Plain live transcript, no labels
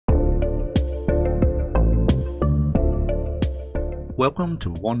Welcome to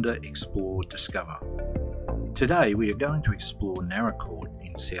Wander, Explore, Discover. Today we are going to explore Naracoorte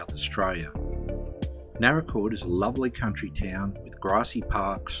in South Australia. Naracoorte is a lovely country town with grassy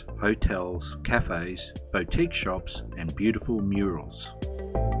parks, hotels, cafes, boutique shops and beautiful murals.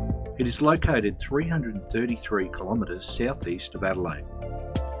 It is located 333 kilometres southeast of Adelaide.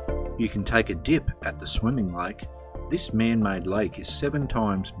 You can take a dip at the swimming lake. This man-made lake is 7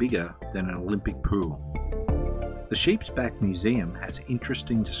 times bigger than an Olympic pool. The Sheep's Back Museum has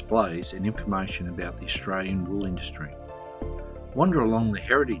interesting displays and information about the Australian wool industry. Wander along the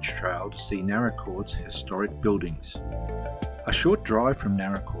Heritage Trail to see Naracoorte's historic buildings. A short drive from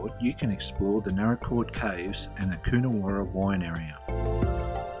Naracoorte, you can explore the Naracoorte Caves and the Coonawarra Wine area.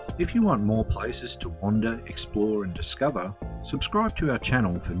 If you want more places to wander, explore and discover, subscribe to our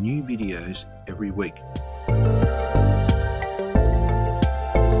channel for new videos every week.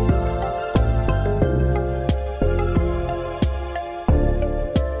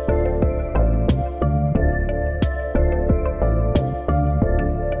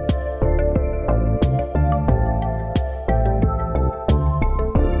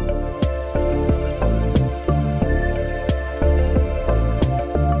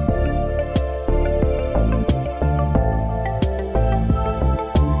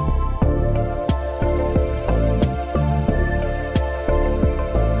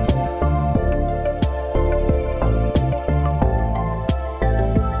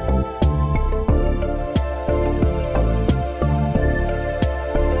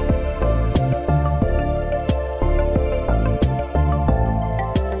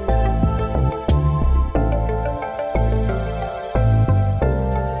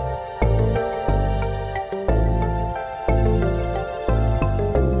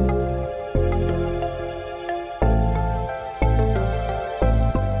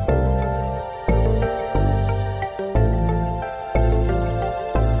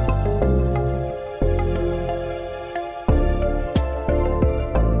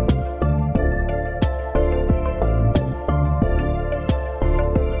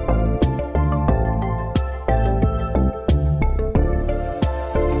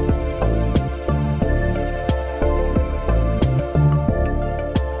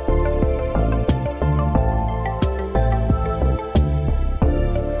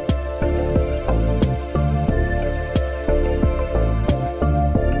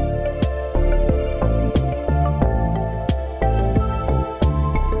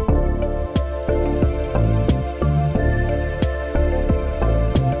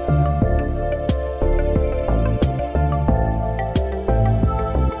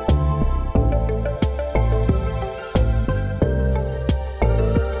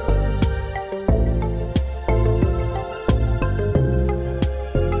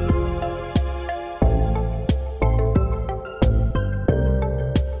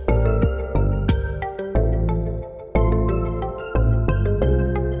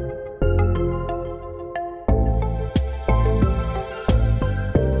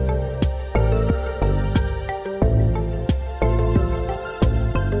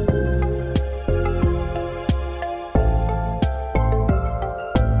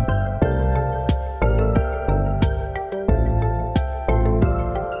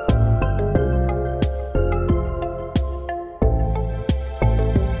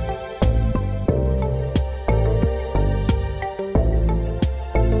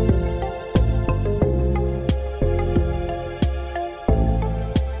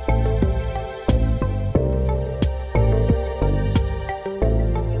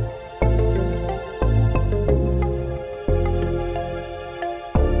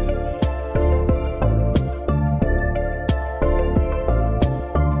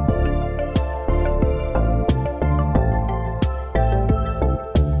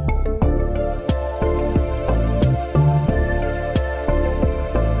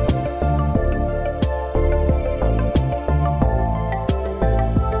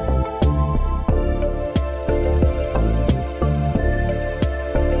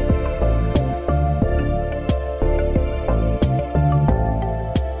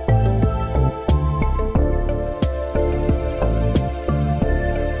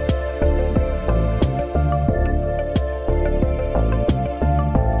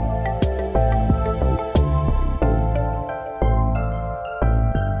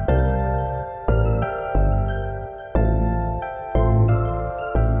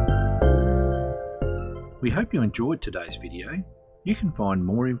 We hope you enjoyed today's video. You can find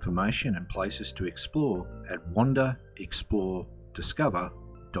more information and places to explore at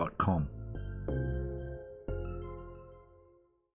wanderexplorediscover.com.